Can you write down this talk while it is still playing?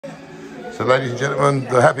So ladies and gentlemen,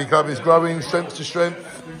 the Happy Club is growing, strength to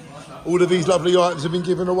strength. All of these lovely items have been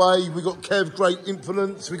given away. We've got Kev, great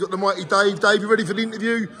influence. We've got the mighty Dave. Dave, you ready for the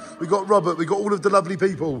interview? We've got Robert. We've got all of the lovely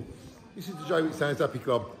people. This is the JSHC Happy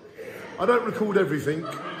Club. I don't record everything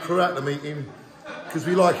throughout the meeting because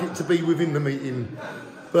we like it to be within the meeting.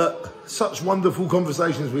 But such wonderful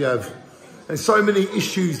conversations we have. And so many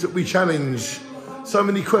issues that we challenge. So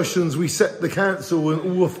many questions we set the council and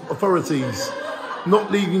all authorities.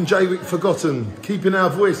 Not leaving JWIC forgotten. Keeping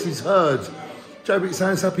our voices heard.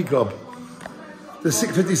 JSHC Happy Club. The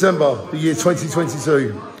 6th of December, the year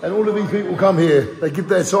 2022. And all of these people come here. They give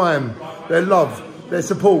their time, their love, their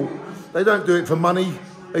support. They don't do it for money.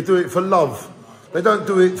 They do it for love. They don't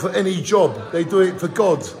do it for any job. They do it for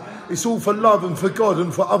God. It's all for love and for God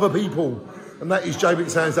and for other people. And that is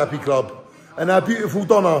JSHC Happy Club. And our beautiful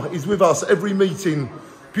Donna is with us every meeting.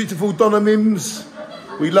 Beautiful Donna Mims.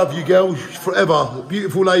 We love you, girl, forever.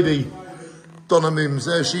 Beautiful lady. Donna Mims,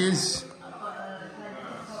 there she is.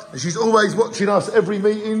 And she's always watching us every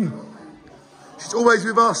meeting. She's always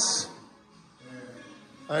with us.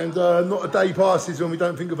 And not a day passes when we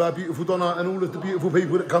don't think of our beautiful Donna and all of the beautiful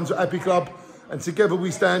people that come to Happy Club. And together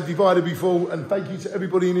we stand, divided we fall. And thank you to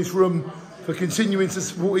everybody in this room for continuing to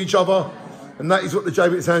support each other. And that is what the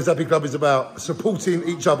JSHC Happy Club is about, supporting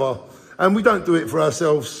each other. And we don't do it for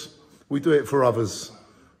ourselves, we do it for others.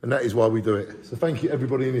 And that is why we do it. So thank you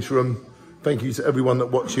everybody in this room. Thank you to everyone that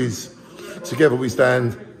watches. Together we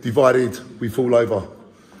stand, divided we fall over.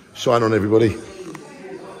 Shine on everybody.